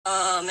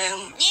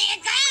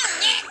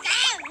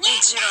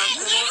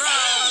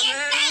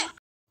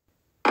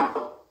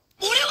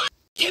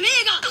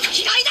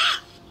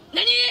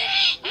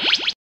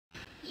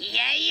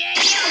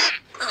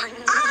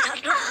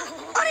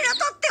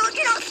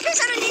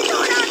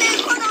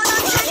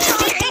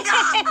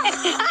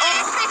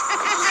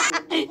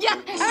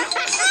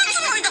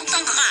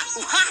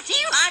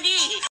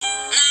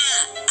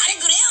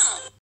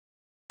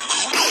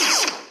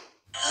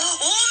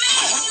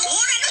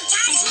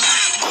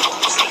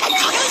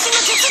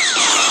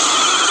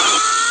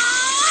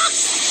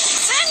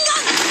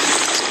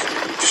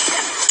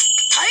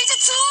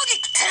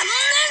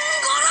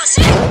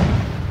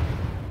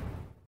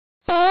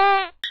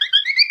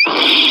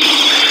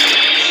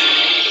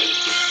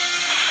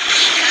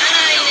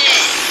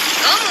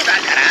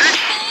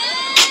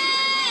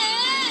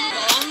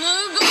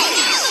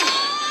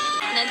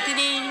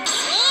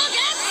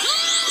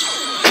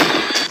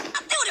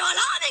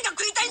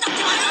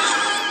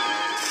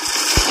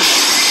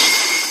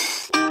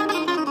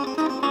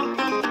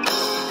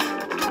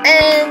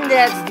And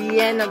that's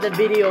the end of the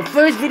video.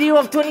 First video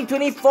of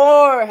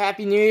 2024.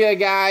 Happy New Year,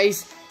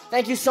 guys.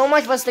 Thank you so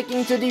much for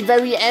sticking to the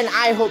very end.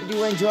 I hope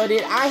you enjoyed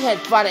it. I had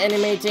fun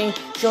animating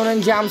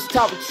Shonen Jump's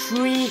top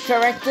 3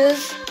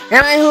 characters.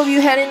 And I hope you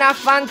had enough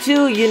fun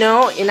too, you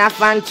know, enough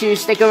fun to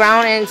stick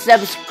around and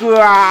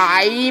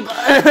subscribe.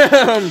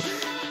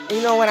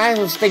 You know, when I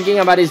was thinking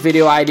about this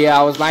video idea,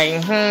 I was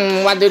like,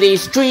 what do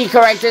these 3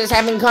 characters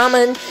have in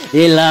common?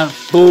 They love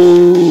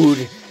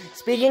food.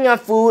 Speaking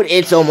of food,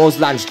 it's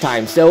almost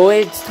lunchtime, so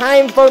it's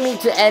time for me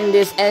to end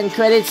this end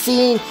credit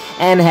scene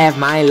and have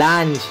my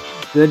lunch.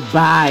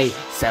 Goodbye.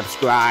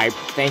 Subscribe.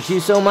 Thank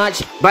you so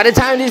much. By the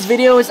time this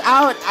video is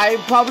out, I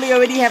probably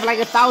already have like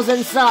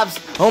 1,000 subs.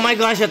 Oh my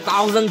gosh,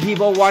 1,000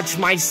 people watch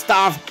my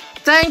stuff.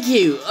 Thank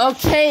you.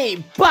 Okay,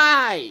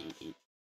 bye.